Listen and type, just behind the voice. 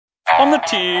On the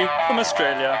tee from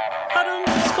Australia, Adam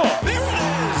Scott. There it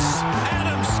is!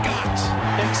 Adam Scott.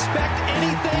 Expect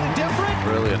anything different?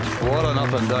 Brilliant. What an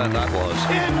up and down that was.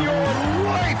 In your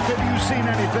life have you seen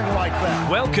anything like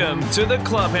that? Welcome to the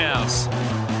Clubhouse.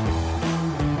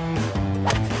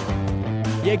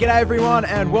 Yeah, g'day everyone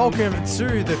and welcome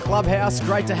to the Clubhouse.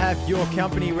 Great to have your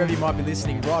company wherever you might be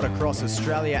listening right across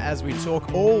Australia as we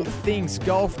talk all things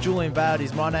golf. Julian, Bayard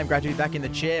is my name. Great to be back in the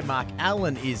chair. Mark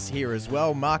Allen is here as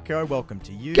well. Marco, welcome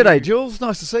to you. G'day, Jules.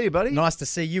 Nice to see you, buddy. Nice to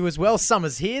see you as well.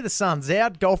 Summer's here. The sun's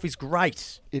out. Golf is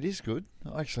great. It is good.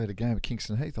 I actually had a game at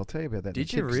Kingston Heath. I'll tell you about that.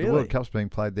 Did you 'cause really? The World Cup's being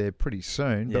played there pretty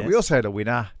soon. But Yes. we also had a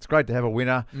winner. It's great to have a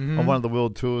winner on one of the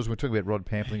world tours. We're talking about Rod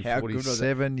Pampling, How good was it?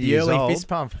 47 The years early old. fist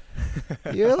pump.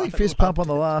 The early fist pump on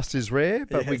the last is rare,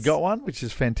 but we Yes. got one, which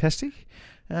is fantastic.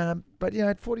 But,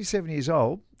 at 47 years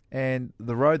old and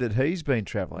the road that he's been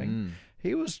travelling,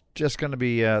 he was just going to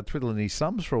be twiddling his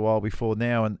thumbs for a while before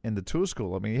now in the tour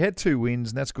school. I mean, he had 2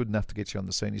 wins, and that's good enough to get you on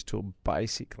the seniors tour,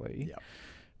 basically. Yep.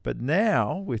 But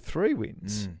now, with 3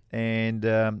 wins and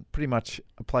pretty much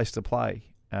a place to play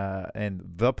and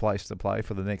the place to play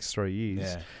for the next 3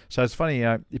 years. Yeah. So it's funny,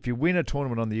 if you win a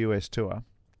tournament on the US tour,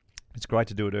 it's great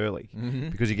to do it early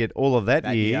because you get all of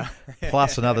that year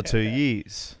plus another 2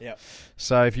 years. Yep.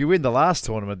 So if you win the last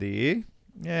tournament of the year,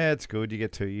 yeah, it's good. You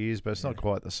get 2 years, but it's not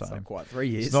quite the same. It's not quite 3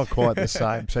 years. It's not quite the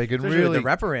same. So you can Especially really... with the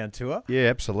wraparound tour. Yeah,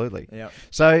 absolutely. Yep.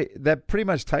 So that pretty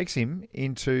much takes him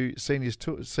into senior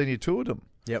tourdom.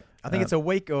 Yep. I think it's a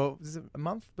week or is it a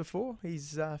month before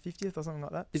his 50th or something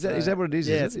like that. Is that what it is?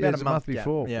 Yeah, is it's it? about It's a month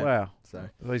before. gap. Yeah. Wow. So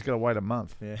He's got to wait a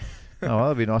month. yeah. Oh, well,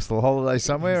 that'll be a nice little holiday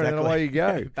somewhere, and then away you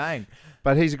go. Bang.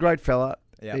 But he's a great fella.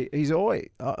 Yeah. He's always.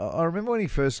 I remember when he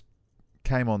first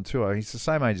came on tour. He's the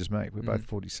same age as me. We're both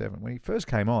 47. When he first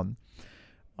came on,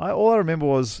 all I remember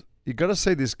was you got to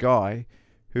see this guy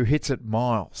who hits it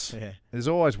miles. Yeah. There's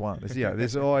always one.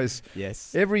 There's always.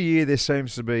 Yes. Every year there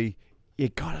seems to be. You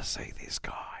got to see this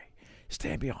guy.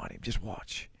 Stand behind him. Just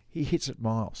watch. He hits it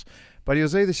miles. But he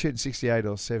was either shooting 68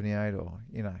 or 78 or,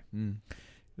 it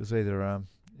was either,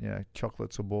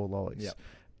 chocolates or ball lollies. Yep.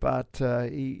 But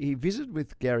he visited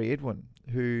with Gary Edwin,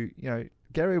 who,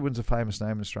 Gary Edwin's a famous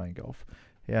name in Australian golf.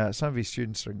 Some of his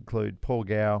students include Paul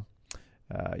Gow.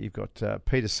 You've got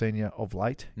Peter Senior of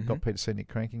late. Got Peter Senior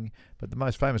cranking. But the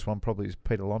most famous one probably is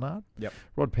Peter Lonard. Yep.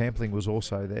 Rod Pampling was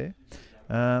also there.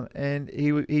 And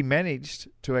he managed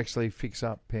to actually fix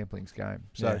up Pampling's game.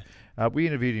 So we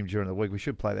interviewed him during the week. We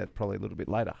should play that probably a little bit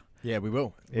later. Yeah, we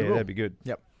will. Yeah, that'd be good.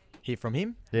 Yep. Hear from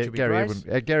him. Yeah, Should be Gary great.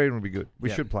 Edwin. Gary Edwin would be good. We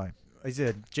Yeah. should play him. He's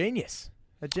a genius.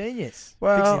 A genius.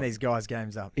 Well, Fixing these guys'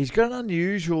 games up. He's got an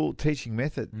unusual teaching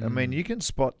method. I mean, you can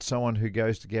spot someone who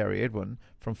goes to Gary Edwin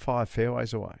from 5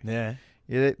 fairways away. Yeah.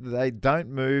 Yeah, they don't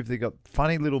move. They've got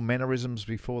funny little mannerisms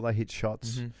before they hit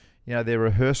shots. Their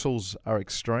rehearsals are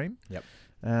extreme. Yep.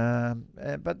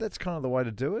 But that's kind of the way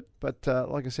to do it. But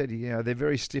like I said, they're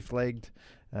very stiff-legged.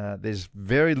 There's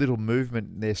very little movement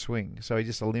in their swing, so he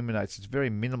just eliminates. It's very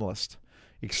minimalist,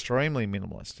 extremely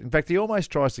minimalist. In fact, he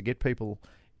almost tries to get people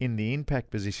in the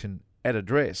impact position at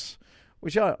address,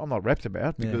 which I'm not rapt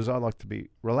about because I like to be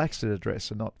relaxed at address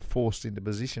and not forced into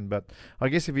position. But I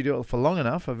guess if you do it for long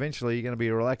enough, eventually you're going to be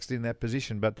relaxed in that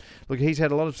position. But look, he's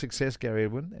had a lot of success, Gary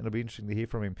Edwin, and it'll be interesting to hear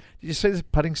from him. Did you see this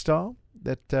putting style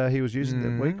that he was using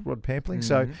that week, Rod Pampling?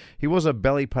 So he was a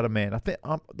belly putter man. I think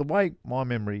the way my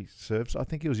memory serves, I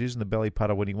think he was using the belly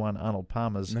putter when he won Arnold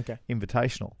Palmer's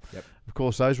Invitational. Yep. Of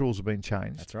course, those rules have been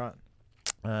changed. That's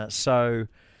right. So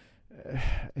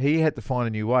he had to find a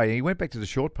new way. He went back to the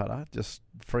short putter, just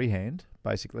freehand,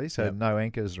 basically, so no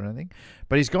anchors or anything.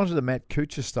 But he's gone to the Matt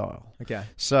Kuchar style. Okay.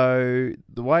 So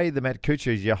the way the Matt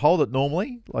Kuchar is, you hold it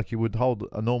normally, like you would hold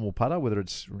a normal putter, whether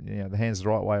it's the hand's the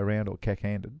right way around or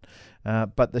cack-handed.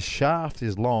 But the shaft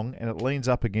is long and it leans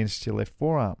up against your left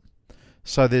forearm.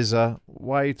 So there's a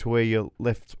way to where your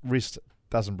left wrist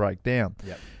doesn't break down.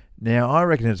 Yep. Now, I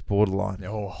reckon it's borderline.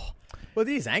 Oh. Well,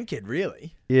 it is anchored,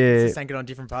 really. Yeah. It's just anchored on a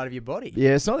different part of your body. Yeah,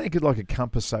 it's not anchored like a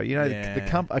compass. So, Yeah.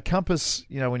 a compass,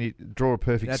 when you draw a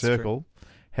perfect That's circle,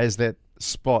 has that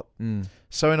spot.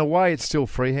 So, in a way, it's still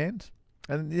freehand.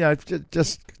 And,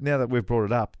 just now that we've brought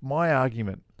it up, my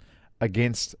argument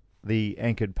against the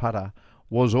anchored putter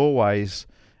was always,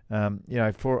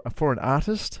 for an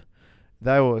artist,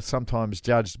 they were sometimes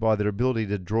judged by their ability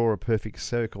to draw a perfect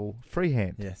circle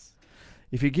freehand. Yes.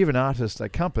 If you give an artist a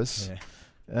compass... Yeah.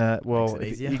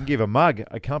 You can give a mug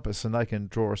a compass and they can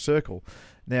draw a circle.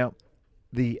 Now,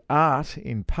 the art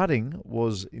in putting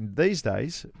was, in these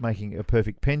days, making a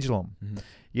perfect pendulum.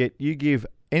 Yet you give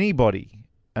anybody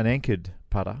an anchored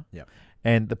putter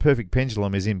and the perfect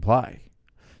pendulum is in play.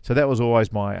 So that was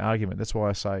always my argument. That's why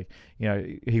I say,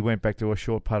 he went back to a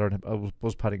short putter and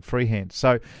was putting freehand.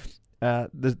 So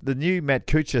the new Matt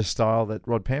Kuchar style that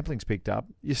Rod Pampling's picked up,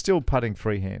 you're still putting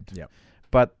freehand. Yep.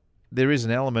 But there is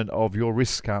an element of your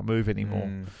wrists can't move anymore.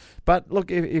 But look,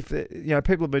 if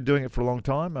people have been doing it for a long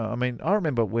time. I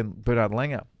remember when Bernard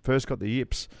Langer first got the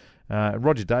yips,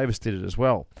 Roger Davis did it as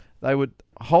well. They would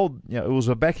hold, it was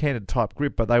a backhanded type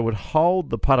grip, but they would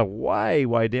hold the putter way,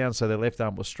 way down so their left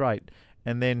arm was straight,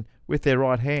 and then with their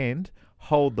right hand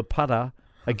hold the putter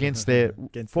against their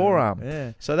forearm.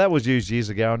 Yeah. So that was used years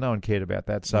ago, and no one cared about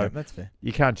that. So that's fair.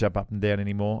 You can't jump up and down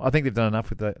anymore. I think they've done enough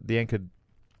with the anchored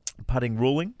putting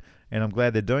ruling, and I'm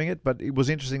glad they're doing it. But it was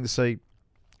interesting to see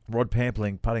Rod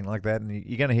Pampling putting like that, and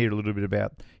you're going to hear a little bit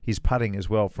about his putting as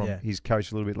well from his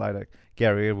coach a little bit later,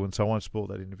 Gary Edwin. So I won't spoil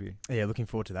that interview. Yeah, looking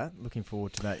forward to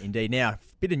that. Indeed. Now,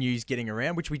 bit of news getting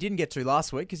around, which we didn't get to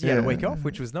last week because you had a week off,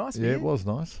 which was nice. Yeah, it was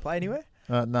nice. Play anywhere?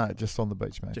 No, just on the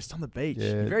beach, mate. Just on the beach.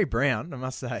 Yeah. You're very brown, I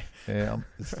must say. Yeah,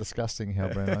 it's disgusting how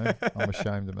brown I am. I'm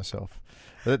ashamed of myself.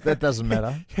 That doesn't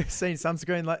matter. Seen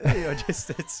sunscreen lately or just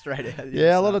it's straight out?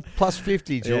 Yeah, a lot of plus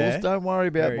 50, Jules. Yeah. Don't worry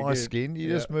about Very my good. skin. You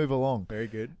just move along. Very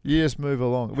good. You just move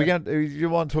along. You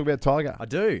want to talk about Tiger? I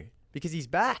do, because he's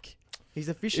back. He's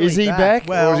officially Is he back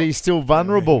Well, or is he still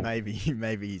vulnerable? Maybe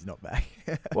he's not back.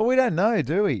 Well, we don't know,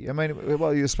 do we? I mean,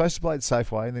 you're supposed to play at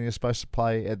Safeway and then you're supposed to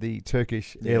play at the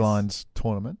Turkish Airlines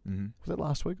tournament. Mm-hmm. Was that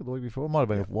last week or the week before? It might have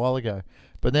been a while ago.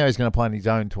 But now he's going to play in his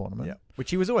own tournament. Yeah,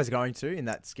 which he was always going to in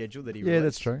that schedule that he released. Yeah,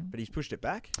 that's true. But he's pushed it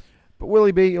back. But will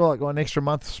he be like an extra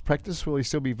month's practice? Will he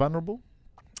still be vulnerable?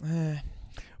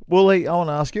 Will he? I want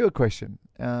to ask you a question.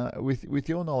 With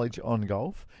your knowledge on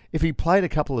golf, if he played a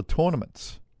couple of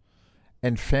tournaments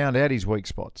and found out his weak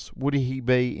spots, would he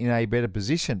be in a better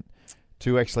position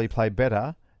to actually play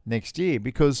better next year?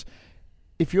 Because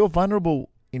if you're vulnerable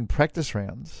in practice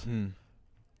rounds,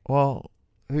 well,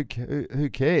 who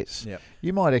cares? Yep.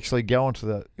 You might actually go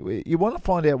onto you want to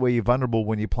find out where you're vulnerable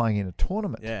when you're playing in a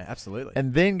tournament. Yeah, absolutely.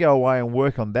 And then go away and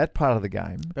work on that part of the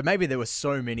game. But maybe there were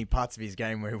so many parts of his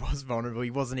game where he was vulnerable,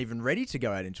 he wasn't even ready to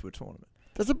go out into a tournament.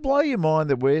 Does it blow your mind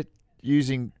that we're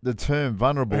using the term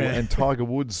vulnerable and Tiger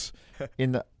Woods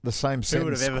in the same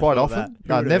sentence quite often?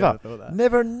 No, never.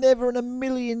 Never in a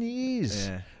million years.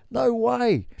 Yeah. No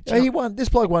way. This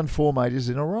bloke won 4 majors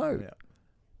in a row. Yeah.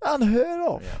 Unheard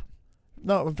of. Yeah.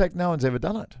 No, in fact, no one's ever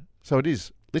done it. So it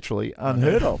is literally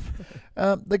unheard of.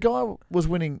 The guy was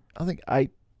winning, I think,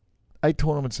 eight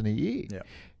tournaments in a year. Yeah.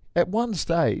 At one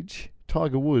stage,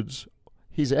 Tiger Woods,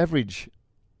 his average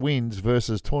wins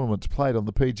versus tournaments played on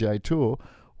the PGA Tour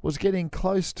was getting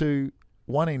close to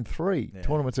 1 in 3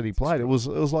 tournaments that he played. It was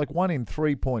like 1 in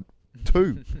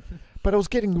 3.2, but it was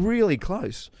getting really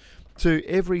close to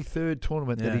every third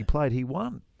tournament that he played. He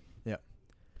won. Yeah.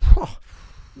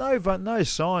 No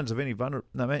signs of any vulnerability.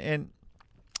 No,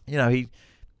 and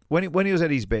when he was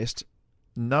at his best,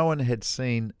 no one had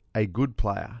seen a good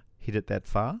player hit it that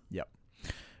far. Yep.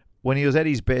 When he was at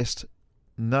his best,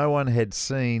 no one had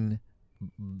seen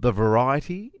the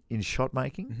variety in shot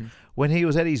making. Mm-hmm. When he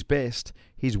was at his best,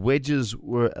 his wedges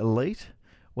were elite.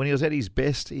 When he was at his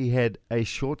best, he had a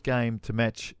short game to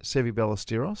match Seve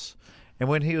Ballesteros. And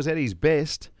when he was at his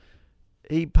best,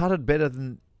 he putted better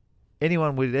than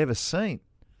anyone we'd ever seen.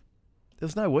 There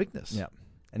was no weakness. Yeah.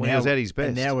 When he was at his best.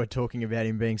 And now we're talking about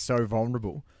him being so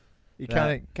vulnerable. He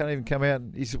can't even come out.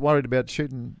 He's worried about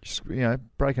shooting,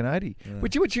 breaking 80. Yeah.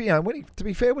 Which to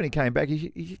be fair, when he came back,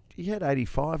 he had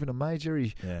 85 in a major.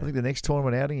 I think the next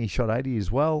tournament outing, he shot 80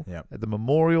 as well at the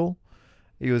Memorial.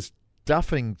 He was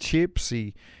duffing chips.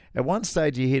 At one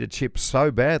stage, he hit a chip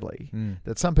so badly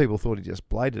that some people thought he just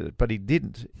bladed it, but he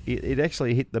didn't. It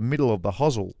actually hit the middle of the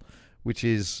hosel, which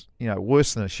is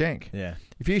worse than a shank. Yeah.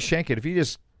 If you shank it, if you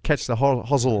just catch the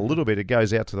hosel a little bit, it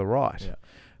goes out to the right. Yeah.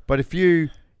 But if you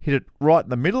hit it right in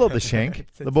the middle of the shank,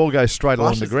 the ball goes straight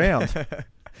along the ground.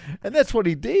 And that's what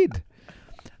he did.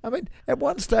 I mean, at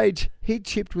one stage, he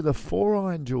chipped with a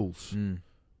 4-iron, Jules.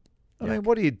 I mean,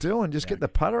 what are you doing? Just get the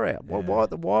putter out. Yeah.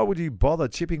 Why would you bother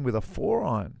chipping with a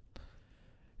 4-iron?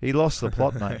 He lost the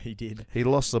plot, mate. He did. He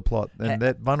lost the plot. And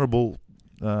that vulnerable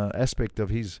aspect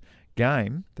of his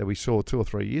game that we saw 2 or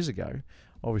 3 years ago,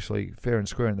 obviously fair and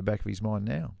square in the back of his mind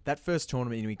now. That first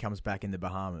tournament when he comes back in the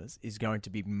Bahamas is going to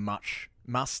be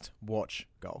must-watch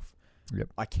golf. Yep.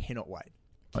 I cannot wait.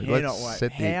 Let's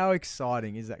set How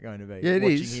exciting is that going to be? Yeah, it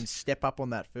Watching is. him step up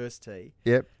on that first tee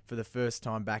Yep. for the first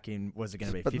time back in, was it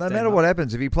going to be But 15 no matter what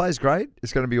happens, if he plays great,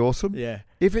 it's going to be awesome. Yeah.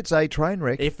 If it's a train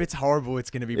wreck, If it's horrible, it's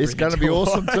going to be It's going to be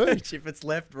awesome too. If it's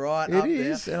left, right, it up,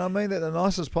 is. And I mean that the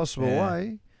nicest possible Yeah.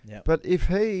 way. Yep. But if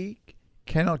he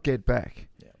cannot get back,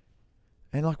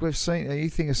 And like we've seen, you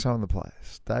think of some of the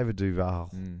players. David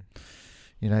Duval.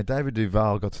 David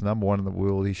Duval got to number 1 in the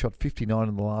world. He shot 59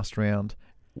 in the last round,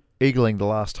 eagling the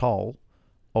last hole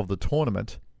of the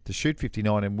tournament to shoot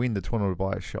 59 and win the tournament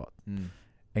by a shot.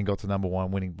 And got to number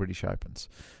 1, winning British Opens.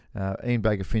 Ian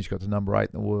Baker Finch got to number 8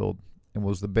 in the world and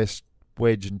was the best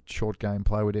wedge and short game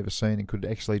player we'd ever seen and could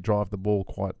actually drive the ball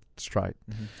quite straight.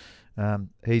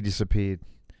 He disappeared.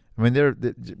 I mean,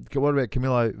 what about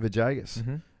Camilo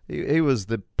Villegas? He was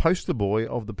the poster boy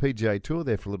of the PGA Tour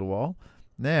there for a little while.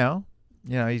 Now,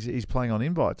 he's playing on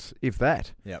invites, if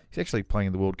that. Yep. He's actually playing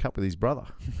in the World Cup with his brother.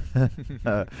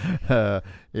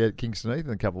 At Kingston Heath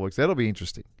in a couple of weeks. That'll be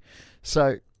interesting.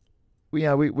 So,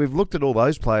 we've looked at all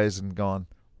those players and gone,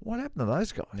 what happened to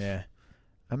those guys? Yeah.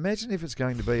 Imagine if it's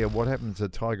going to be a what happened to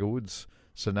Tiger Woods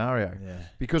scenario. Yeah.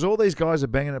 Because all these guys are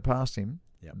banging it past him.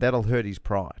 Yep. That'll hurt his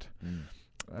pride.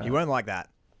 He won't like that.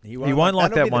 He won't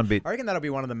like that one bit. I reckon that'll be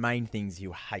one of the main things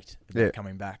he'll hate about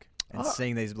coming back and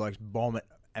seeing these blokes bomb it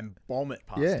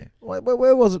past him.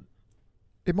 Where was it?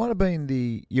 It might have been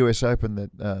the US Open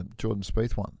that Jordan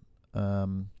Spieth won. I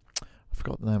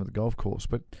forgot the name of the golf course,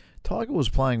 but Tiger was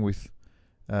playing with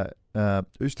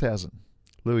Oosthuizen,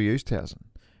 Louis Oosthuizen.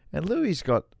 And Louis's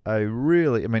got a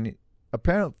really,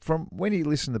 apparently from when he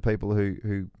listened to people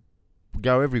who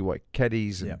go every week,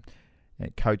 caddies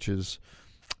and coaches,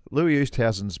 Louis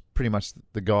Oosthuizen's pretty much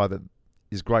the guy that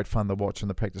is great fun to watch on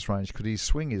the practice range because his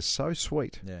swing is so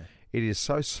sweet. Yeah. It is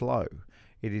so slow.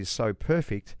 It is so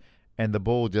perfect. And the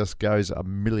ball just goes a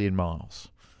million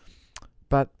miles.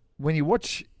 But when you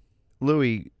watch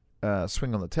Louis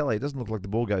swing on the telly, it doesn't look like the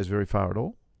ball goes very far at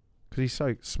all because he's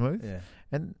so smooth. Yeah.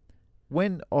 And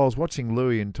when I was watching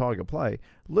Louis and Tiger play,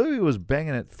 Louis was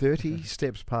banging it 30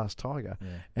 steps past Tiger,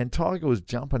 and Tiger was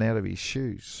jumping out of his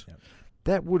shoes. Yep.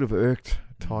 That would have irked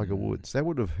Tiger Woods. That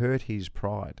would have hurt his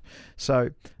pride.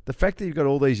 So the fact that you've got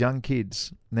all these young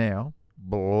kids now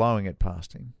blowing it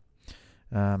past him,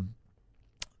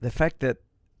 the fact that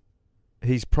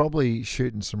he's probably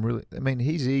shooting some really...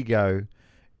 his ego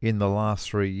in the last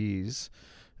 3 years,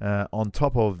 on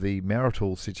top of the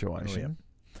marital situation...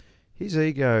 His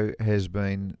ego has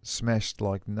been smashed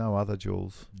like no other,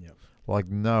 Jules. Yep. Like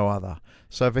no other.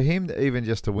 So for him to even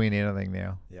to win anything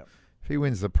now, if he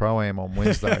wins the Pro-Am on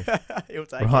Wednesday, he'll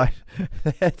take right?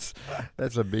 That's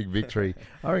a big victory.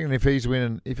 I reckon if he's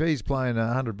playing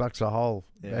 $100 a hole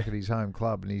back at his home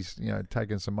club and he's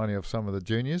taking some money off some of the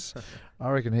juniors,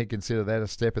 I reckon he'd consider that a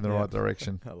step in the right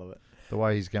direction. I love it. The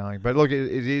way he's going. But look,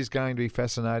 it is going to be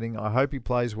fascinating. I hope he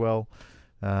plays well.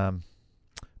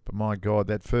 But my God,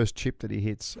 that first chip that he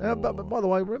hits. But by the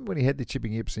way, remember when he had the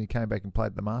chipping hips and he came back and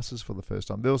played the Masters for the first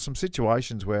time? There were some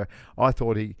situations where I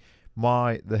thought the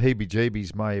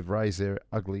heebie-jeebies may have raised their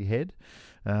ugly head,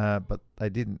 but they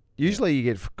didn't. Usually you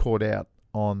get caught out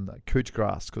on couch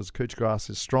grass because couch grass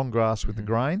is strong grass with the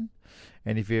grain,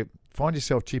 and if you find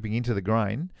yourself chipping into the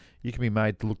grain, you can be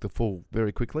made to look the fool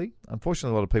very quickly.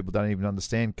 Unfortunately, a lot of people don't even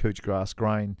understand couch grass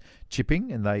grain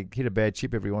chipping, and they hit a bad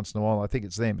chip every once in a while. I think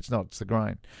it's them. It's not. It's the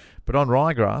grain. But on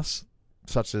ryegrass,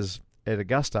 such as at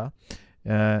Augusta,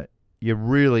 you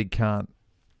really can't.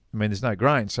 There's no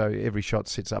grain, so every shot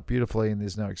sits up beautifully, and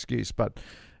there's no excuse. But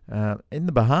in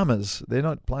the Bahamas, they're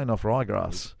not playing off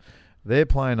ryegrass. They're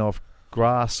playing off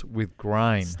grass with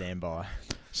grain. Stand by.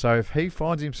 So if he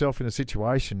finds himself in a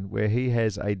situation where he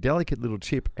has a delicate little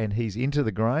chip and he's into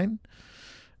the grain,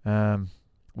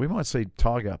 we might see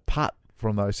Tiger putt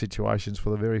from those situations for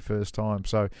the very first time.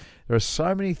 So there are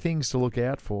so many things to look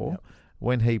out for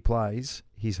when he plays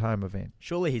his home event.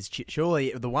 Surely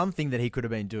the one thing that he could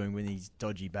have been doing with his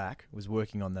dodgy back was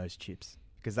working on those chips.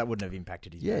 Because that wouldn't have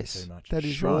impacted his game too much. That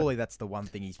is Surely that's the one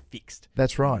thing he's fixed.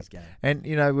 That's right. In his game.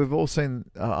 And, we've all seen,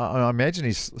 I imagine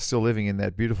he's still living in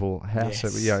that beautiful house.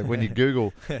 Yes. That, when you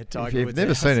Google, if you've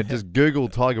never seen it, just Google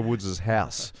Tiger Woods'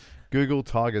 house. Google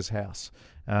Tiger's house.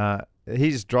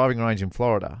 His driving range in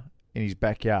Florida, in his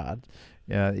backyard,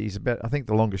 he's about, I think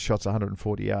the longest shot's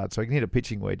 140 yards. So he can hit a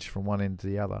pitching wedge from one end to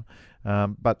the other.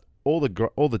 But all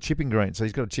the chipping greens, so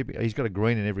he's got a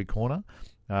green in every corner.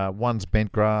 One's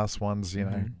bent grass, one's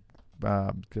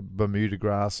Bermuda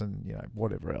grass, and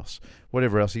whatever else.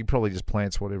 He probably just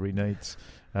plants whatever he needs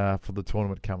for the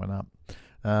tournament coming up.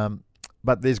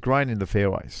 But there's grain in the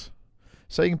fairways,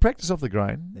 so you can practice off the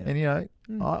grain. Yeah.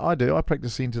 And I do. I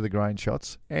practice into the grain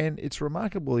shots, and it's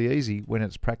remarkably easy when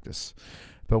it's practice.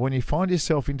 But when you find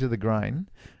yourself into the grain,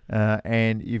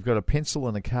 and you've got a pencil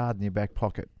and a card in your back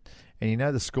pocket, and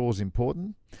the score's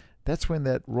important, that's when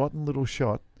that rotten little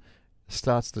shot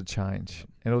starts to change.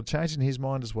 And it'll change in his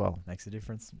mind as well. Makes a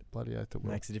difference. Bloody oath it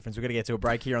will. Makes a difference. We're going to get to a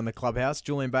break here on the Clubhouse.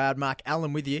 Julian Bayard, Mark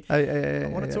Allen with you. I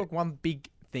want to talk one big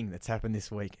thing that's happened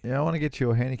this week. Yeah, I want to get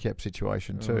your handicap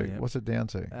situation too. yeah. What's it down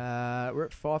to? We're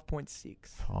at 5.6.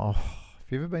 Oh, have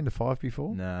you ever been to 5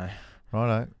 before? No.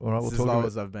 Righto. All right, It's as low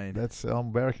as I've been.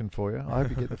 I'm barracking for you. I hope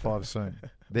you get the 5 soon.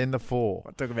 Then the 4.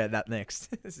 I'll talk about that next.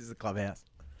 This is the Clubhouse.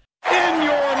 In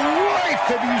your life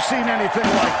have you seen anything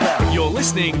like that? You're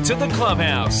listening to The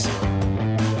Clubhouse.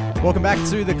 Welcome back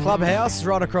to the Clubhouse,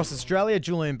 right across Australia.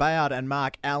 Julian Bayard and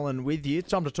Mark Allen with you.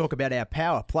 Time to talk about our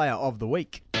Power Player of the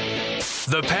Week.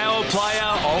 The Power Player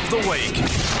of the Week.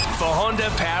 For Honda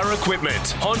Power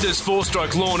Equipment. Honda's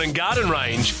 4-stroke lawn and garden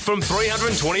range from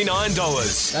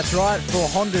 $329. That's right, for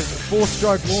Honda's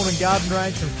 4-stroke lawn and garden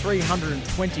range from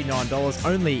 $329.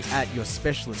 Only at your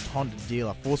specialist Honda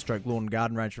dealer. 4-stroke lawn and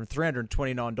garden range from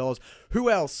 $329.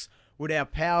 Who else would our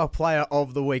Power Player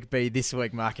of the Week be this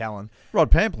week, Mark Allen?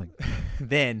 Rod Pampling.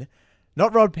 Then,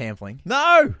 not Rod Pampling.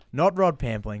 No. Not Rod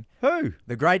Pampling. Who?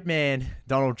 The great man,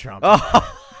 Donald Trump.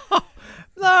 Oh.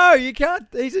 No, you can't.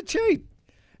 He's a cheat.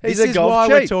 He's This a is golf why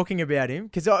cheat. we're talking about him,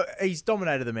 because he's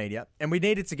dominated the media, and we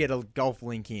needed to get a golf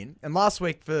link in. And last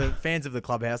week, for fans of the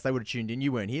Clubhouse, they would have tuned in.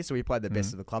 You weren't here, so we played the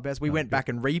best of the Clubhouse. We went back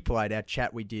and replayed our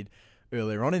chat we did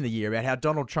earlier on in the year about how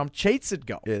Donald Trump cheats at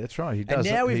golf. Yeah, that's right. He does.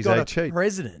 And now we've He's got a a cheat.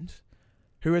 president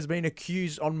who has been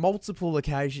accused on multiple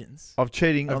occasions Of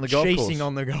cheating on the golf course. cheating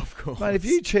on the golf course. Mate, if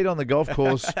you cheat on the golf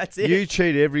course, That's it. you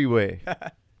cheat everywhere.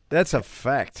 That's a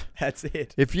fact. That's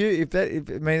it.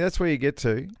 That's where you get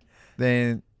to,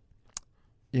 then,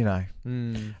 you know.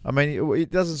 I mean,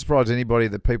 it doesn't surprise anybody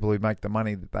that people who make the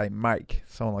money that they make,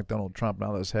 someone like Donald Trump and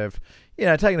others have,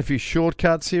 taken a few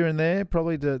shortcuts here and there,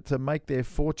 probably to make their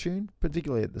fortune,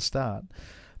 particularly at the start.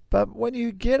 But when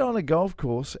you get on a golf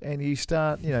course and you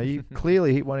start, you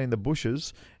clearly hit one in the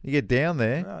bushes, you get down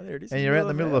there, Oh, there it is. and you're out in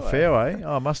the middle of the fairway.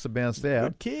 Oh, I must have bounced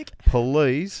out. Good kick.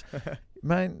 Please.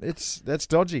 Man, that's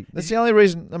dodgy. That's the only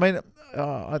reason. I mean,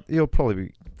 he'll probably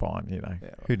be fine,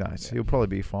 Who knows? He'll probably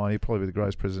be fine. He'll probably be the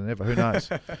greatest president ever. Who knows?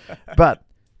 But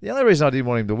the only reason I didn't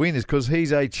want him to win is because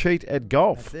he's a cheat at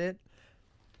golf. That's it.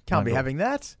 Can't be God. having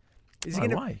that. Is he No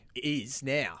gonna, way. Is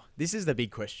now. This is the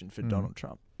big question for Donald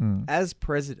Trump. Mm. As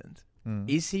president,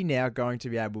 is he now going to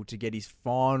be able to get his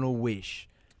final wish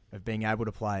of being able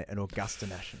to play at Augusta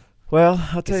National? Well,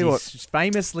 I'll tell you what. He's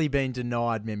famously been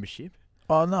denied membership.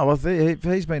 Oh, no. Well, if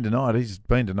he's been denied, he's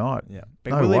been denied. Yeah.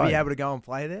 But No will he way. be able to go and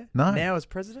play there? No. Now as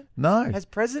president? No. As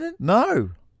president?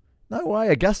 No. No way.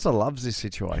 Augusta loves this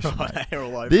situation, mate. They're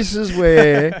all over. This is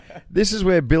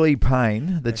where Billy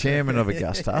Payne, the chairman of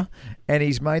Augusta, and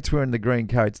his mates wearing the green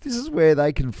coats. This is where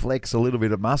they can flex a little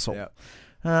bit of muscle. Yep.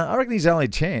 I reckon his only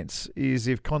chance is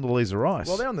if Condoleezza Rice.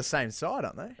 Well, they're on the same side,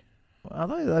 aren't they? Are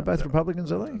they? Are they both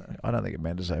Republicans? Are they? I don't think it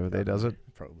matters over there, does it?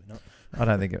 Probably not. I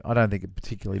don't think it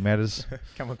particularly matters.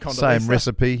 Come on, Condoleezza. Same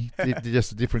recipe,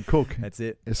 just a different cook. That's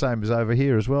it. The same as over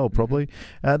here as well, probably.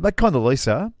 But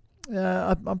Condoleezza,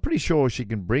 I'm pretty sure she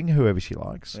can bring whoever she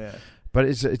likes. Yeah. But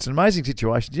it's an amazing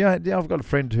situation. I've got a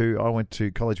friend who I went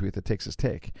to college with at Texas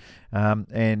Tech,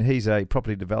 and he's a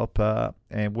property developer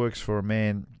and works for a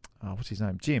man. What's his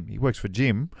name? Jim. He works for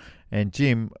Jim, and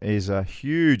Jim is a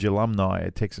huge alumni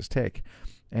at Texas Tech.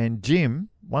 And Jim,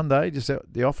 one day, just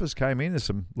at the office, came in. There's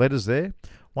some letters there.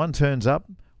 One turns up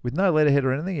with no letterhead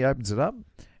or anything. He opens it up,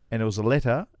 and it was a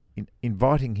letter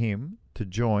inviting him to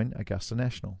join Augusta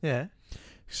National. Yeah.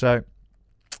 So,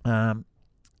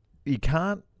 you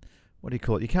can't. What do you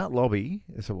call it? You can't lobby.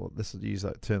 So, this is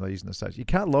that term they use in the States. You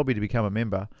can't lobby to become a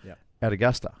member at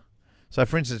Augusta. So,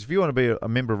 for instance, if you want to be a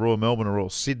member of Royal Melbourne or Royal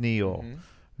Sydney or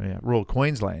Royal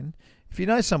Queensland, if you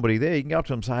know somebody there, you can go up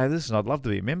to them and say, "Hey, listen, I'd love to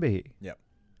be a member here." Yep.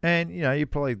 And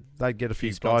they'd get a few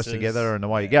guys sponsors. together, and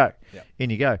away you go. Yep. In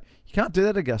you go. You can't do that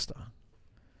at Augusta.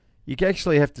 You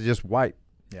actually have to just wait.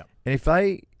 Yep. And if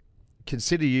they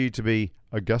consider you to be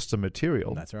Augusta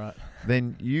material, That's right.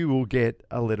 then you will get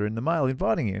a letter in the mail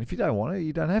inviting you. And if you don't want it,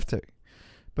 you don't have to.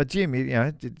 But Jim,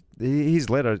 his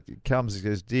letter comes. He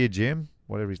says, "Dear Jim,"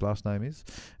 whatever his last name is,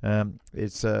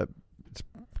 it's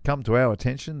come to our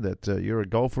attention that you're a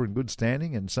golfer in good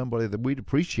standing and somebody that we'd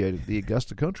appreciate at the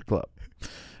Augusta Country Club.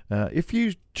 If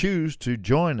you choose to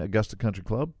join Augusta Country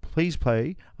Club, please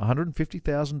pay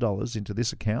 $150,000 into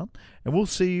this account, and we'll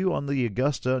see you on the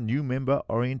Augusta New Member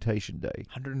Orientation Day.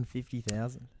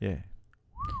 150,000. Yeah.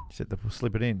 He said they'll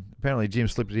slip it in. Apparently Jim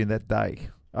slipped it in that day.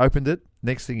 Opened it.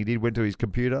 Next thing he did, went to his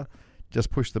computer,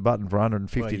 just pushed the button for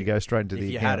 150 to go straight into the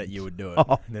account. If you had it, you would do it.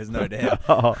 There's no doubt.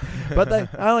 But they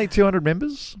only 200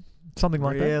 members, something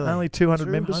like that. Really? Only 200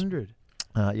 members. 200.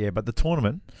 Yeah, but the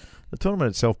tournament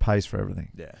itself pays for everything.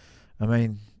 Yeah. I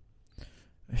mean,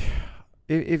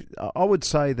 if I would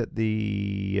say that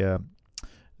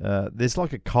there's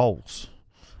like a Coles,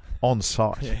 on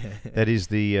site. That is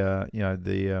the what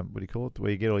do you call it?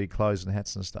 Where you get all your clothes and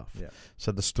hats and stuff. Yeah.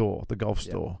 So the store, the golf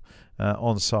store,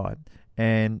 on site,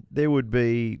 and there would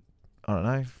be, I don't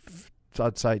know,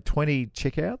 I'd say 20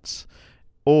 checkouts,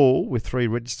 all with 3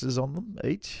 registers on them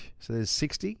each. So there's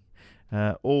 60.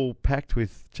 All packed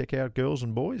with checkout girls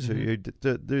and boys who do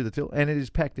the till, and it is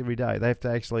packed every day. They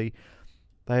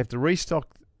have to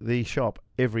restock the shop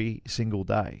every single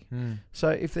day. So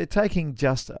if they're taking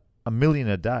just $1 million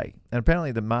a day, and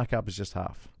apparently the markup is just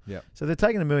half. Yeah. So they're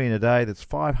taking $1 million a day. That's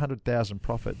 500,000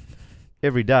 profit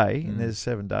every day, and there's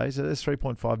 7 days. So there's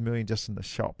 3.5 million just in the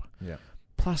shop. Yeah.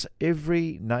 Plus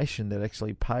every nation that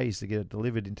actually pays to get it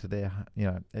delivered into their,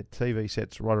 at TV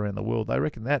sets right around the world, they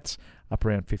reckon that's up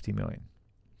around 50 million.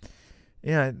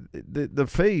 The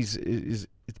fees it's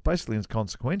basically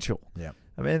inconsequential. Yeah.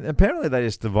 I mean, apparently they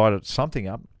just divided something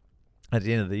up at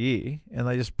the end of the year and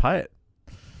they just pay it.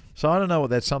 So I don't know what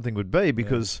that something would be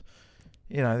because,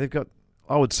 they've got,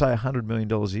 I would say, $100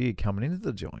 million a year coming into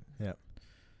the joint. Yeah.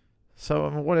 So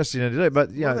what else do you need to do? But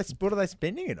what are they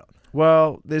spending it on?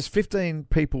 Well, there's 15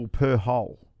 people per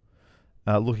hole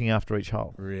looking after each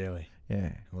hole. Really?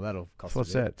 Yeah. Well, that'll cost.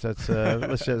 What's a bit. that?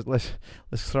 That's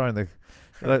let's throw in the.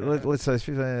 Let's say it's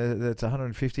 15, that's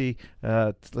 150.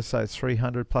 Let's say it's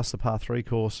 300 plus the par 3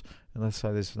 course, and let's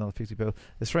say there's another 50 people.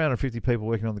 There's 350 people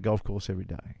working on the golf course every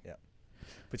day. Yeah.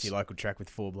 Puts your local track with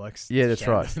 4 blokes. Yeah, that's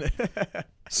right.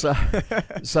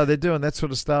 So they're doing that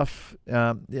sort of stuff.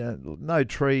 No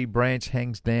tree branch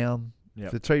hangs down.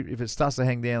 Yep. If it starts to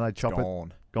hang down, they chop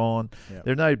it. Gone. Yep.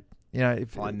 There are no,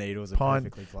 if pine needles are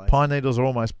perfectly placed. Pine needles are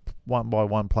almost one by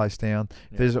one placed down.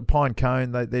 Yep. If there's a pine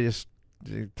cone, they're just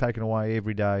taken away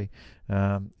every day.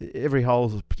 Every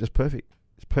hole is just perfect.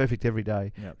 It's perfect every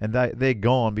day, and they're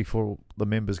gone before the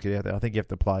members get out there. I think you have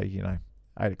to play,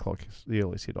 8 o'clock is the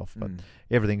earliest hit off, but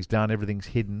everything's done, everything's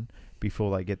hidden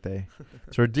before they get there.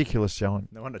 It's a ridiculous joint.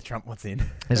 No wonder Trump wants in.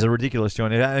 It's a ridiculous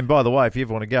joint. And by the way, if you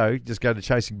ever want to go, just go to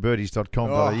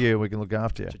chasingbirdies.com.au and we can look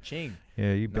after you. Cha-ching.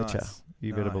 Yeah, you betcha. Nice.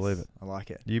 You better believe it. I like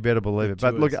it. You better believe Good it.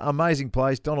 But tours. look, amazing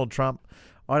place. Donald Trump,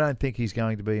 I don't think he's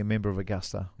going to be a member of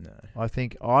Augusta. No. I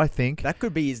think that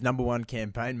could be his number one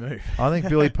campaign move. I think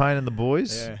Billy Payne and the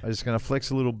boys are just going to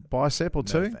flex a little bicep or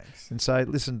two and say,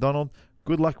 listen, Donald,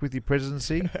 good luck with your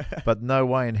presidency, but no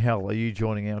way in hell are you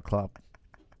joining our club.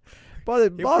 By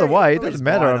the way, it doesn't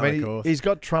matter. I mean, he's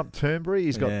got Trump Turnberry.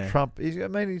 He's got Trump. He's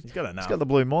got enough. He's got the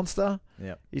Blue Monster.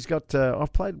 Yeah. He's got.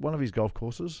 I've played one of his golf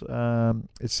courses.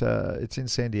 It's in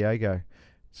San Diego,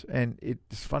 and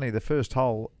it's funny. The first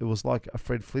hole, it was like a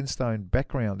Fred Flintstone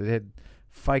background. It had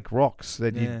fake rocks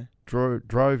that you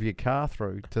drove your car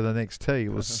through to the next tee.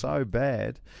 It was so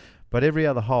bad, but every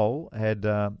other hole had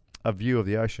a view of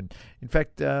the ocean. In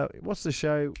fact, what's the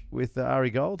show with Ari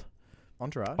Gold?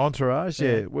 Entourage,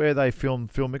 yeah, where they filmed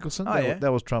Phil Mickelson.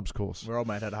 That was Trump's course. Where old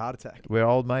mate had a heart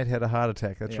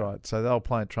attack. That's right. So they were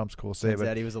playing Trump's course there. Turns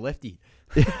out he was a lefty.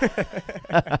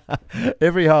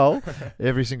 Every hole,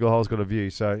 every single hole's got a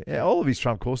view. So all of his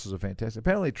Trump courses are fantastic.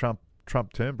 Apparently Trump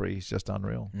Turnberry is just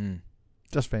unreal.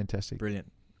 Just fantastic.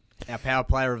 Brilliant. Our power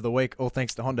player of the week, all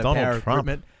thanks to Honda Donald Power Trump.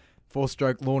 Equipment.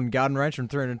 4-stroke lawn and garden range from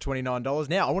 $329.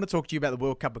 Now, I want to talk to you about the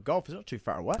World Cup of Golf. It's not too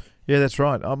far away. Yeah, that's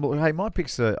right. Hey, my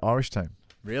pick's the Irish team.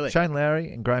 Really? Shane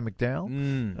Lowry and Graham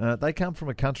McDowell. They come from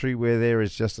a country where there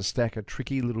is just a stack of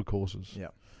tricky little courses. Yeah.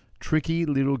 Tricky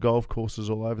little golf courses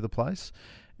all over the place.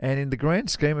 And in the grand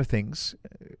scheme of things,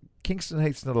 Kingston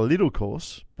Heath's not a little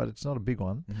course, but it's not a big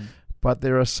one. Mm-hmm. But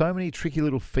there are so many tricky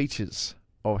little features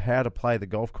of how to play the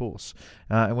golf course.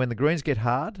 And when the greens get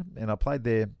hard, and I played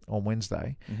there on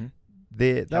Wednesday,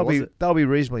 they'll be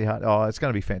reasonably hard. Oh, it's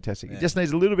going to be fantastic. Yeah. It just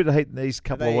needs a little bit of heat in these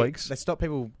couple of weeks. They stop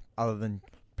people other than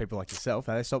people like yourself.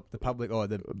 They stop the public or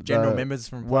the general members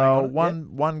from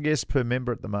playing one guest per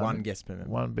member at the moment. One guest per member.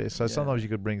 One guest. So sometimes you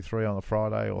could bring 3 on the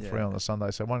Friday or 3 on the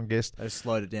Sunday. So one guest. They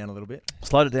slowed it down a little bit.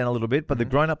 But they've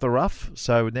grown up the rough.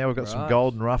 So now we've got some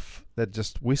golden rough that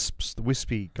just wisps, the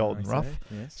wispy golden rough.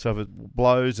 Yes. So if it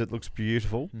blows, it looks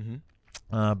beautiful.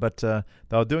 Mm-hmm. But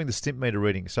they were doing the stimp meter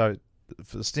reading. So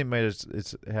for the stimp meter,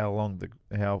 it's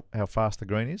how fast the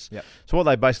green is. Yep. So what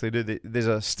they basically do, there's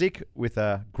a stick with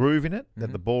a groove in it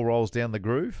that the ball rolls down the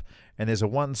groove, and there's a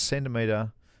 1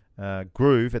 centimetre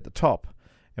groove at the top.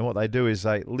 And what they do is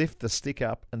they lift the stick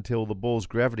up until the ball's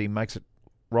gravity makes it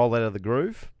roll out of the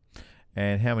groove,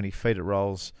 and how many feet it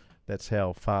rolls, that's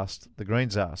how fast the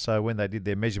greens are. So when they did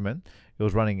their measurement, it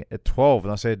was running at 12,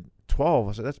 and I said, 12?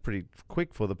 I said, that's pretty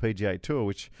quick for the PGA Tour,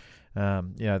 which...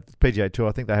 the PGA Tour,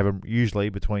 I think they have them usually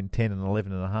between 10 and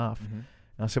 11 and a half. And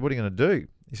I said, what are you going to do?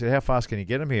 He said, how fast can you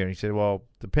get them here? And he said, well,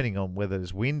 depending on whether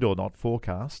there's wind or not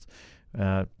forecast,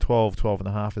 12 and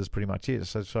a half is pretty much it.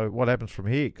 So what happens from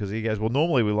here? Because he goes, well,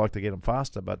 normally we like to get them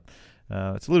faster, but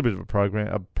it's a little bit of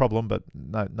a problem, but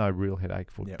no real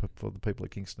headache for the people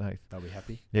at Kingston Heath. They'll be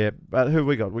happy. Yeah, but who have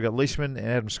we got? We got Leishman and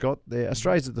Adam Scott. They're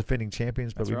Australia's the defending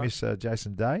champions, but we miss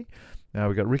Jason Day.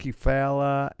 We've got Ricky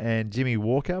Fowler and Jimmy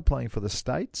Walker playing for the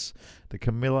States. The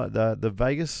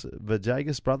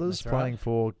Vajagas brothers playing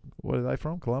for, what are they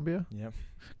from? Colombia? Yep.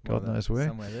 God knows where.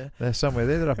 Somewhere there. They're somewhere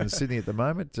there. They're up in Sydney at the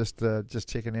moment, just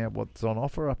checking out what's on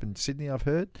offer up in Sydney, I've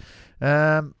heard.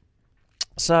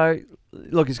 So,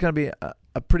 look, it's going to be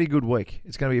a pretty good week.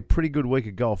 It's going to be a pretty good week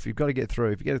of golf. You've got to get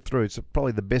through. If you get it through, it's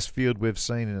probably the best field we've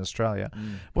seen in Australia.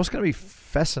 What's going to be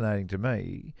fascinating to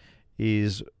me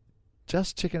is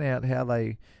just checking out how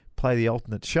they play the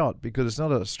alternate shot, because it's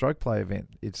not a stroke play event.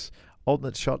 It's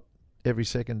alternate shot every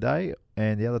second day,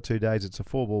 and the other 2 days it's a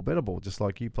 4-ball better ball, just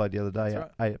like you played the other day,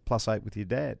 8+8 with your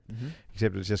dad.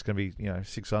 Except it's just going to be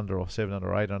 6 under or 7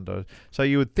 under, 8 under. So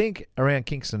you would think around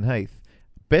Kingston Heath,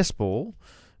 best ball,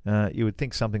 you would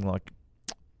think something like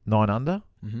 9 under,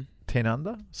 10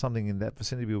 under, something in that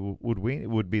vicinity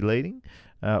would be leading,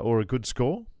 or a good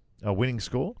score, a winning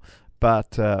score.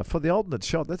 But for the alternate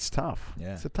shot, that's tough.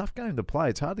 Yeah. It's a tough game to play.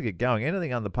 It's hard to get going.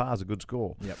 Anything under par is a good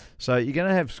score. Yep. So you're going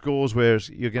to have scores where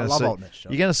you're going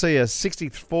to see a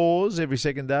 64s every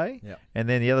second day, and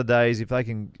then the other days, if they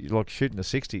can shoot in the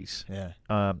 60s,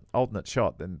 alternate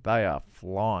shot, then they are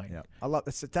flying. Yeah. I love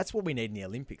that's what we need in the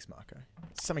Olympics, Marco.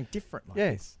 Something different like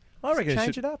this. I reckon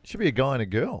change it up. Should be a guy and a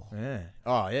girl. Yeah.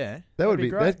 Oh yeah. That would be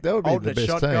great. That would be alternate the best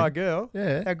shot team. Guy girl.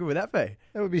 Yeah. How good would that be?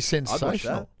 That would be sensational. I'd watch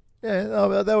that. Yeah,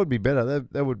 that would be better.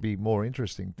 That would be more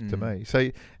interesting to me.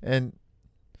 So, and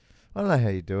I don't know how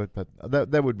you do it, but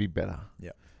that would be better.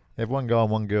 Yeah. Have one guy and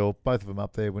one girl, both of them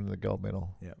up there winning the gold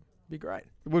medal. Yeah. Be great.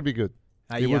 It would be good.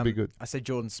 It would be good. I said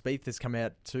Jordan Spieth has come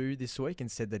out too this week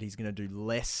and said that he's going to do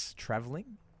less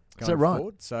travelling. Is that right?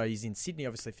 Forward. So he's in Sydney,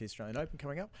 obviously, for the Australian Open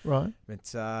coming up. Right.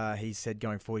 But he said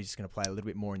going forward he's just going to play a little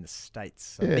bit more in the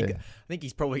States. So Yeah. I think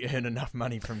he's probably earned enough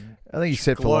money from he's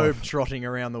set for globe life. trotting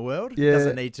around the world. Yeah.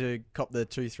 Doesn't need to cop the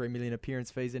 2-3 million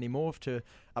appearance fees anymore to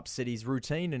upset his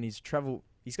routine and his travel.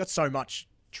 He's got so much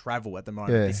travel at the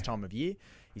moment this time of year.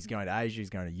 He's going to Asia, he's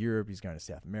going to Europe, he's going to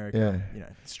South America,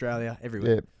 Australia,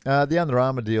 everywhere. Yeah. The Under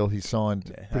Armour deal he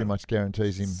signed pretty much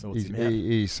guarantees him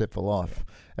he's set for life.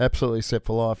 Absolutely set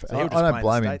for life. So I don't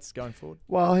blame him. States going forward?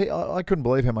 Well, I couldn't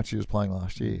believe how much he was playing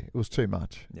last year. It was too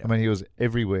much. Yeah. I mean, he was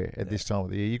everywhere at this time of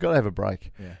the year. You've got to have a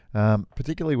break, Yeah.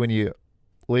 Particularly when you're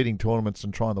leading tournaments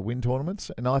and trying to win tournaments.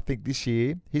 And I think this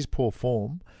year, his poor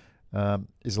form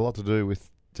is a lot to do with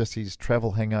just his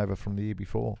travel hangover from the year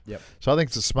before. Yep. So I think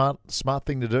it's a smart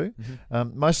thing to do.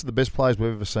 Most of the best players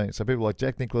we've ever seen, so people like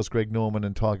Jack Nicklaus, Greg Norman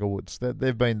and Tiger Woods,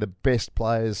 they've been the best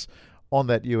players on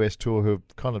that US tour who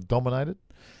have kind of dominated.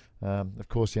 Of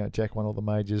course, Jack won all the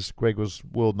majors. Greg was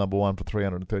world number one for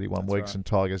 331 weeks, right. And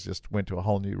Tiger's just went to a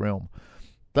whole new realm.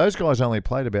 Those guys only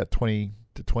played about 20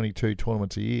 to 22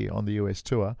 tournaments a year on the US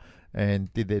tour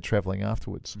and did their travelling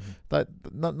afterwards.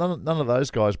 None of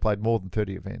those guys played more than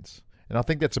 30 events. And I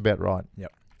think that's about right.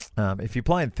 Yep. If you're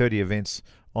playing 30 events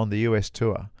on the US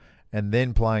tour and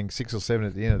then playing 6 or 7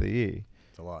 at the end of the year,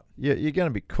 it's a lot. You're going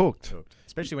to be cooked.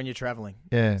 Especially when you're travelling.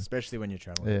 Yeah. Especially when you're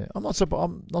travelling. Yeah. I'm not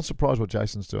surprised what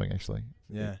Jason's doing, actually.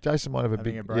 Yeah. Jason might have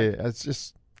Having a a break. Yeah, it's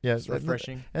just... Yeah, it's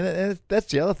refreshing. And that's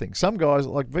the other thing. Some guys,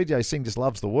 like Vijay Singh, just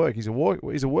loves the work. He's a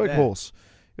workhorse.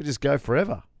 He'll just go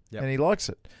forever, and he likes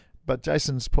it. But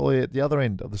Jason's probably at the other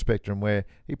end of the spectrum where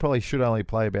he probably should only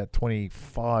play about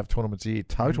 25 tournaments a year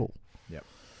total. Yep.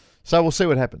 So we'll see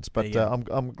what happens. But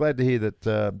I'm glad to hear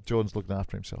that Jordan's looking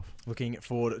after himself. Looking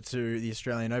forward to the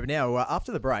Australian Open. Now,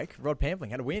 after the break, Rod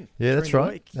Pampling had a win. Yeah, that's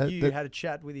right. You had a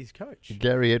chat with his coach.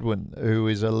 Gary Edwin, who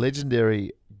is a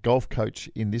legendary golf coach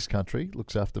in this country,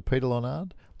 looks after Peter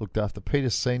Lonard, looked after Peter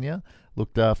Senior,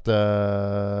 looked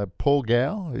after Paul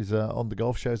Gow, who's on the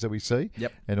golf shows that we see,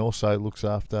 and also looks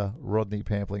after Rodney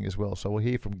Pampling as well. So we'll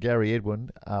hear from Gary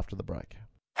Edwin after the break.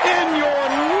 In your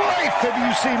life, have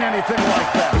you seen anything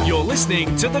like that? You're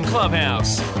listening to The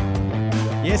Clubhouse.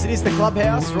 Yes, it is the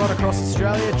Clubhouse right across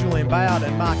Australia. Julian Bayard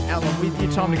and Mark Allen with you.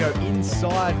 Time to go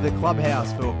inside the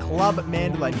Clubhouse for Club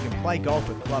Mandalay. You can play golf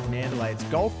with Club Mandalay. It's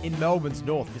golf in Melbourne's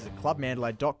north. Visit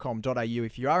clubmandalay.com.au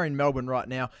if you are in Melbourne right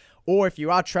now, or if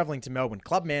you are travelling to Melbourne,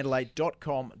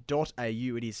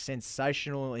 clubmandalay.com.au. It is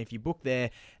sensational. If you book there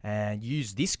and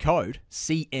use this code,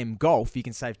 CM Golf, you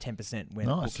can save 10% when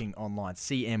booking online.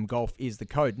 CM Golf is the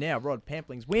code. Now, Rod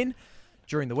Pampling's win.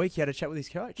 During the week, you had a chat with his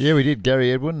coach. Yeah, we did.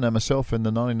 Gary Edwin, myself and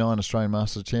the 99 Australian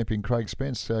Masters champion Craig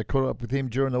Spence caught up with him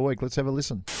during the week. Let's have a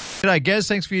listen. G'day, Gaz.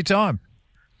 Thanks for your time.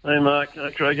 Hey, Mark.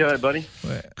 Craig, how are you, buddy?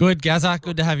 Good, Gazza.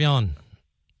 Good to have you on.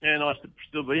 Yeah, nice to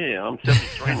still be here. I'm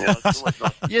 73 now. It's always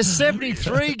nice. You're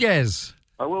 73, Gaz.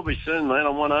 I will be soon, mate.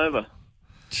 I'm one over.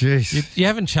 Jeez. You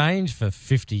haven't changed for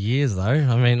 50 years, though.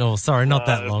 I mean, not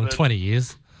that long, 20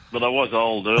 years. But I was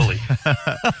old early.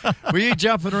 Were you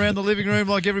jumping around the living room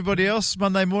like everybody else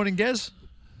Monday morning, Gaz?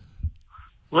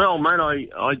 Well, mate,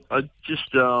 I just,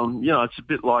 it's a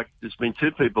bit like there's been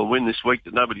two people win this week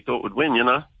that nobody thought would win, you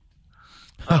know.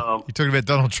 You're talking about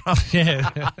Donald Trump. Yeah.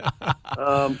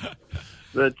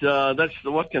 But that's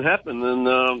what can happen.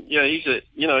 And,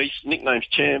 his nickname's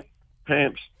Champ,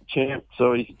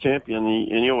 so he's a champion,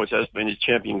 and he always has been a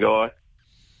champion guy.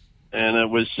 And it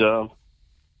was,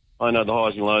 I know the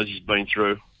highs and lows he's been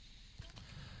through,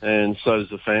 and so does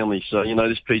the family. So,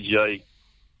 this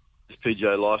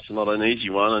PGA life's not an easy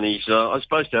one, and he's, I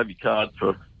suppose to have your card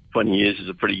for 20 years is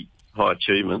a pretty high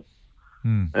achievement.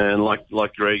 And like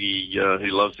Greggy, who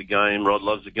loves the game, Rod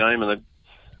loves the game, and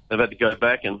they've had to go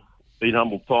back and beat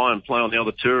Humble Pie and play on the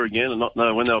other tour again and not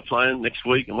know when they were playing next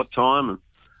week and what time.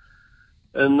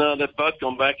 And they've both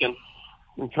gone back and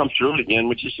come through it again,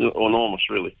 which is enormous,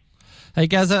 really. Hey,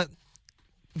 Gazza,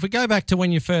 if we go back to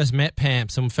when you first met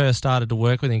Pamps and first started to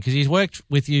work with him, because he's worked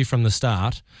with you from the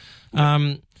start, he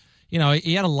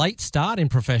had a late start in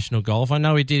professional golf. I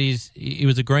know he did he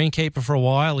was a greenkeeper for a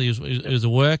while. He was a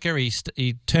worker.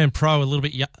 He turned pro a little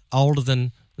bit older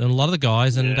than a lot of the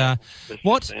guys. And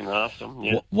what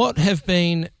has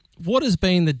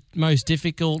been the most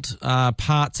difficult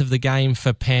parts of the game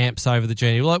for Pamps over the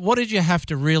journey? Like, what did you have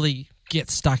to really get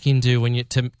stuck into when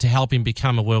to help him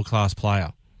become a world-class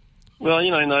player? Well,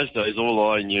 in those days, all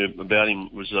I knew about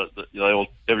him was that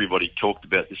everybody talked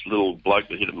about this little bloke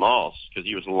that hit it miles because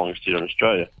he was the longest hitter in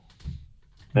Australia.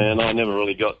 And I never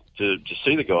really got to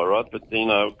see the guy, right? But,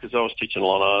 because I was teaching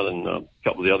Leonard and a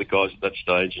couple of the other guys at that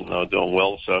stage, and they were doing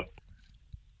well. So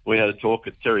we had a talk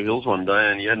at Terry Hills one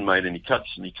day, and he hadn't made any cuts,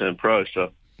 and he turned pro.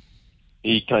 So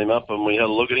he came up, and we had a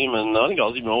look at him, and I think I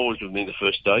was even always with me the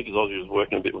first day because Ozzy was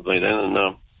working a bit with me then,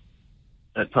 and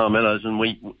at Palmettos, and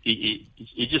he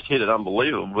just hit it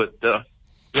unbelievable, but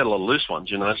he had a lot of loose ones,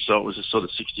 so it was a sort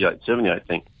of 68, 78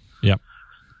 thing. Yep.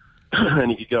 And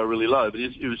he could go really low, but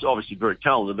he was obviously very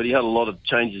talented, but he had a lot of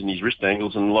changes in his wrist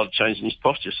angles and a lot of changes in his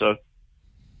posture, so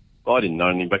I didn't know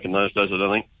anything back in those days, I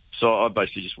don't think. So I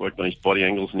basically just worked on his body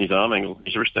angles and his arm angles,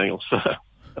 his wrist angles, so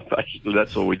basically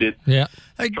that's all we did. Yeah.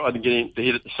 I tried to get him to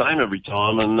hit it the same every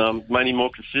time and made him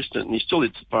more consistent, and he still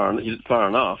hit it far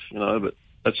enough, but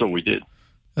that's all we did.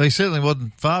 He certainly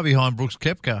wasn't far behind Brooks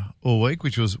Koepka all week,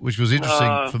 which was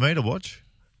interesting for me to watch.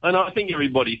 And I think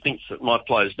everybody thinks that my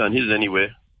players don't hit it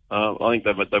anywhere. I think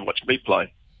they've watched me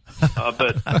play.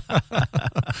 But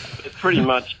pretty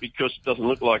much because it doesn't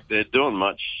look like they're doing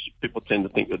much, people tend to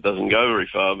think that it doesn't go very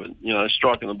far. But,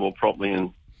 striking the ball properly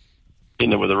and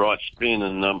hitting it with the right spin.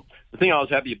 And the thing I was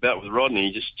happy about with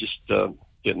Rodney, just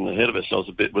getting ahead of ourselves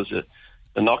a bit, was the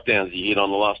knockdowns he hit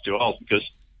on the last two holes because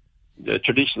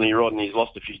traditionally, Rodney's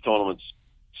lost a few tournaments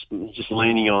just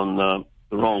leaning on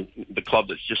the club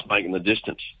that's just making the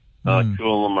distance.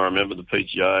 Coolum, I remember the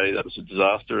PGA, that was a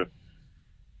disaster.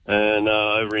 And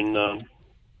over in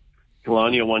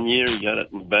Colonia one year, he had it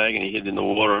in the bag and he hit it in the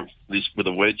water with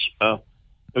a wedge. It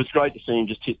was great to see him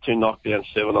just hit two knockdown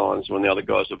 7-irons when the other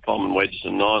guys were bombing wedges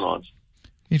and 9-irons.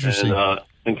 Interesting.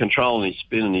 And controlling his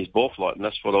spin and his ball flight, and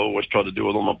that's what I always try to do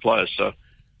with all my players. So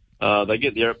they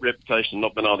get the reputation of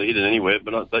not being able to hit it anywhere,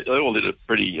 but they all did it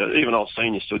pretty. Even old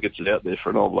senior still gets it out there for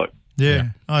an old bloke. Yeah,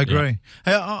 I agree.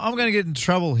 Hey, I'm going to get in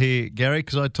trouble here, Gary,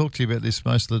 because I talk to you about this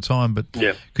most of the time. But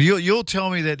cause you'll tell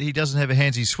me that he doesn't have a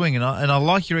handsy swing, and I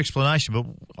like your explanation, but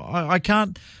I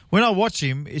can't. When I watch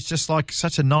him, it's just like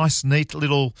such a nice, neat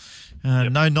little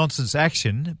no nonsense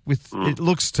action. It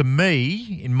looks to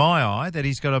me, in my eye, that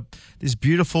he's got this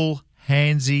beautiful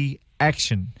handsy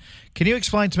action. Can you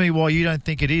explain to me why you don't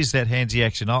think it is that handsy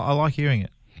action? I like hearing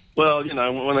it. Well,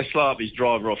 when they slow up his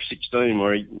driver off 16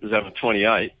 where he was having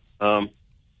 28,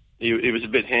 he was a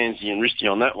bit handsy and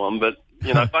wristy on that one. But,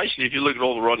 basically, if you look at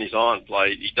all the Rodney's iron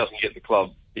play, he doesn't get the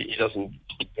club. He doesn't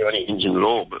do any hinging at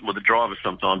all. But with the driver,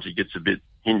 sometimes he gets a bit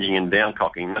hinging and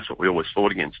down-cocking. That's what we always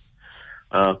fought against.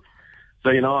 So,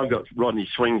 I've got Rodney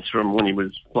swings from when he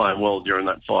was playing well during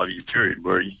that 5-year period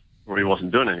where he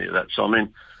wasn't doing any of that. So, I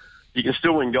mean, you can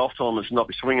still win golf tournaments and not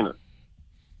be swinging it,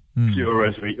 pure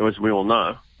as we all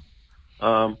know.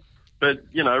 But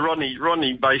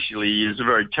Rodney basically is a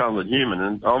very talented human,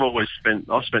 and I've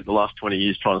spent the last 20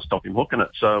 years trying to stop him hooking it.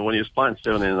 So when he was playing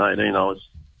 17 and 18,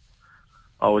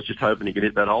 I was just hoping he could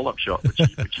hit that hold-up shot, which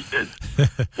he did.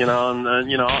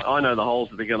 I know the holes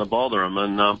that are going to bother him,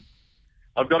 and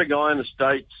I've got a guy in the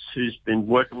States who's been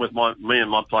working with me and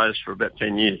my players for about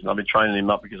 10 years, and I've been training him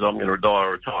up because I'm going to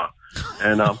retire.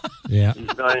 And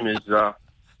his name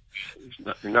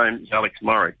is Alex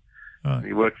Murray. Right.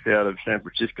 He works out of San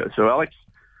Francisco. So Alex,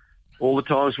 all the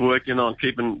time, is working on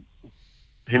keeping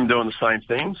him doing the same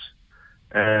things,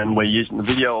 and we're using the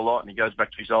video a lot, and he goes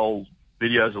back to his old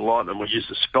videos a lot, and we use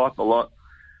the Skype a lot.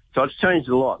 So it's changed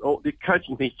a lot. The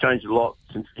coaching thing's changed a lot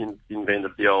since he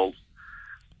invented the old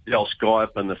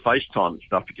Skype and the FaceTime and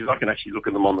stuff, because I can actually look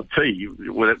at them on the tee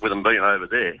with them being over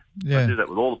there. Yeah. I do that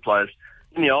with all the players.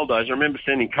 In the old days, I remember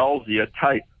sending Colsey a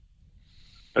tape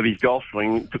of his golf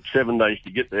swing. It took 7 days to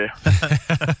get there.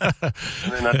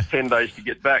 And then that's 10 days to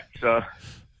get back. So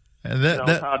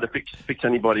it's hard to fix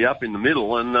anybody up in the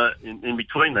middle and in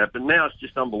between that. But now it's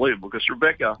just unbelievable because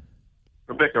Rebecca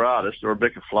Artist, or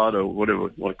Rebecca Flood, or whatever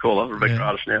you want to call her, Rebecca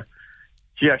Artist now,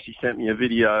 she actually sent me a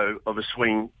video of a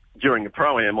swing during a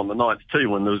Pro-Am on the ninth tee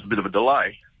when there was a bit of a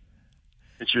delay.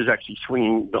 And she was actually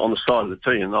swinging on the side of the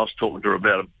tee, and I was talking to her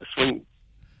about a swing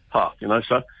path,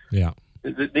 So yeah.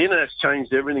 The internet's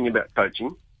changed everything about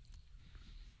coaching,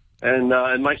 and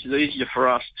it makes it easier for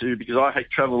us because I hate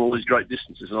travelling all these great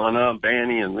distances, and I know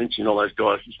Banny and Lynch and all those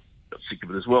guys just got sick of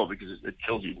it as well because it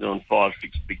tells you doing 5,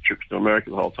 6 big trips to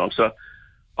America the whole time. So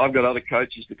I've got other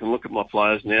coaches that can look at my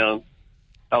players now, and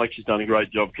Alex has done a great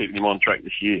job keeping him on track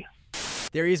this year.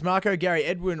 There he is, Marco. Gary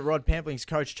Edwin, Rod Pampling's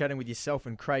coach, chatting with yourself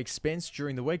and Craig Spence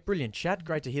during the week. Brilliant chat.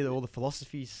 Great to hear all the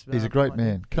philosophies. He's a great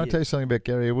man. Can I tell you something about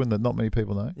Gary Edwin that not many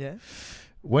people know? Yeah.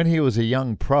 When he was a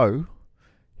young pro,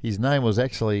 his name was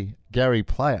actually Gary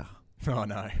Player. Oh,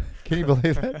 no. Can you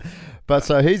believe that? But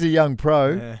so he's a young pro,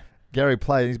 Yeah. Gary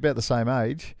Player. He's about the same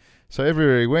age. So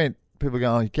everywhere he went, people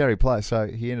go, oh, Gary Player. So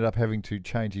he ended up having to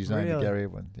change his name to Gary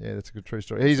Edwin. Yeah, that's a good true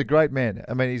story. He's a great man.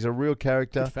 I mean, he's a real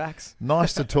character. Good facts.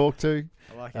 Nice to talk to.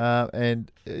 I like it. And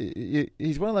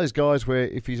he's one of those guys where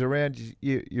if he's around,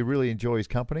 you really enjoy his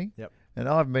company. Yep. And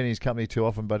I haven't been in his company too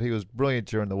often, but he was brilliant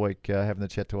during the week having the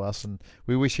chat to us, and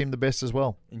we wish him the best as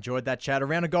well. Enjoyed that chat. A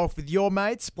round of golf with your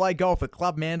mates. Play golf at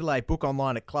Club Mandalay. Book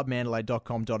online at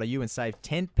clubmandalay.com.au and save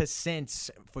 10%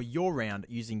 for your round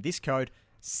using this code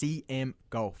CM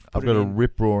Golf. I've got a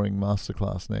rip-roaring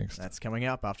masterclass next. That's coming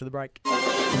up after the break.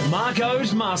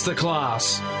 Marco's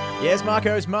Masterclass. Yes,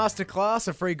 Marco's Masterclass,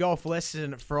 a free golf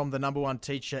lesson from the #1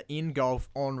 teacher in golf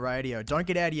on radio. Don't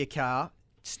get out of your car.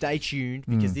 Stay tuned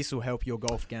because this will help your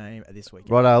golf game this weekend.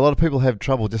 Right, a lot of people have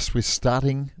trouble just with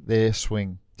starting their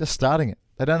swing. Just starting it.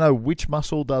 They don't know which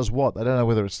muscle does what. They don't know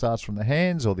whether it starts from the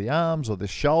hands or the arms or the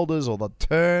shoulders or the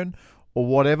turn or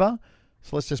whatever.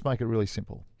 So let's just make it really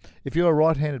simple. If you're a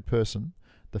right-handed person,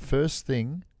 the first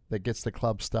thing that gets the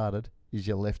club started is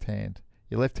your left hand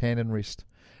and wrist.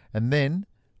 And then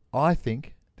I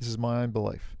think, this is my own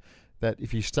belief, that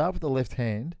if you start with the left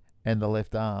hand and the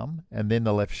left arm and then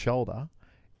the left shoulder,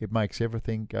 it makes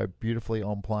everything go beautifully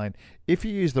on plane. If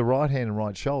you use the right hand and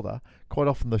right shoulder, quite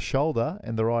often the shoulder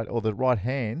and the right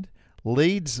hand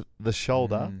leads the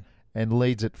shoulder and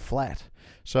leads it flat.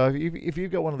 So if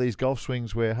you've got one of these golf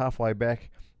swings where halfway back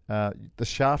the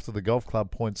shaft of the golf club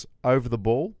points over the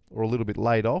ball or a little bit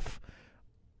laid off,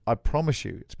 I promise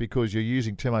you it's because you're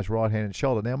using too much right-handed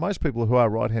shoulder. Now, most people who are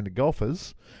right-handed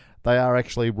golfers, they are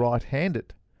actually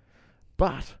right-handed.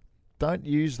 But don't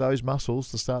use those muscles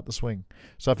to start the swing.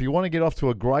 So if you want to get off to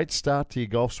a great start to your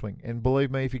golf swing, and believe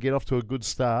me, if you get off to a good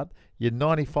start, you're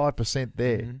 95%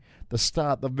 there.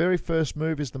 The very first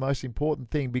move is the most important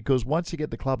thing, because once you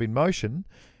get the club in motion,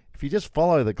 if you just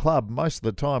follow the club, most of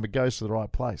the time it goes to the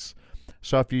right place.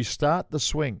 So if you start the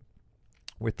swing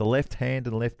with the left hand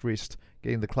and left wrist,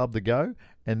 getting the club to go,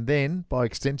 and then by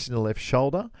extension the left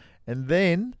shoulder, and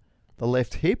then the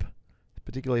left hip,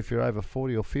 particularly if you're over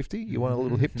 40 or 50, you want a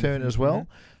little hip turn as well.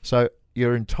 So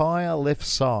your entire left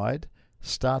side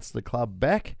starts the club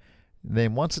back. And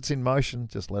then once it's in motion,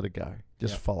 just let it go.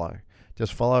 Just follow.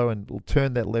 Just follow and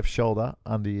turn that left shoulder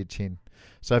under your chin.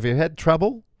 So if you had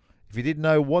trouble, if you didn't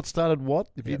know what started what,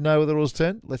 if you didn't know whether it was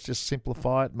turned, let's just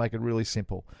simplify it, make it really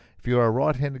simple. If you're a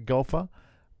right-handed golfer,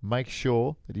 make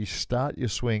sure that you start your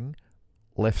swing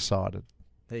left-sided.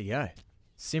 There you go.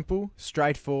 Simple,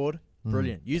 straightforward,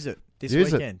 brilliant. Use it this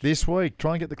Use weekend. it this week.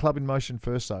 Try and get the club in motion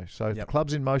first, though. So if the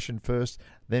club's in motion first,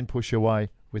 then push your way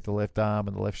with the left arm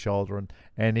and the left shoulder.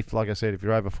 And if, like I said, if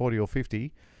you're over 40 or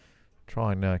 50,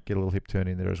 try and get a little hip turn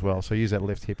in there as well. So use that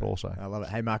left hip also. I love it.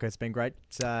 Hey, Marco, it's been great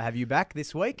to have you back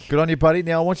this week. Good on you, buddy.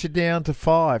 Now, I want you down to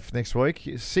 5 next week.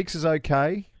 6 is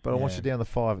okay, but I want you down to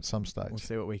 5 at some stage. We'll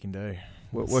see what we can do.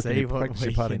 Practice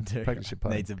your putting.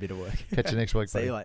 Needs a bit of work. Catch you next week, buddy. See you later.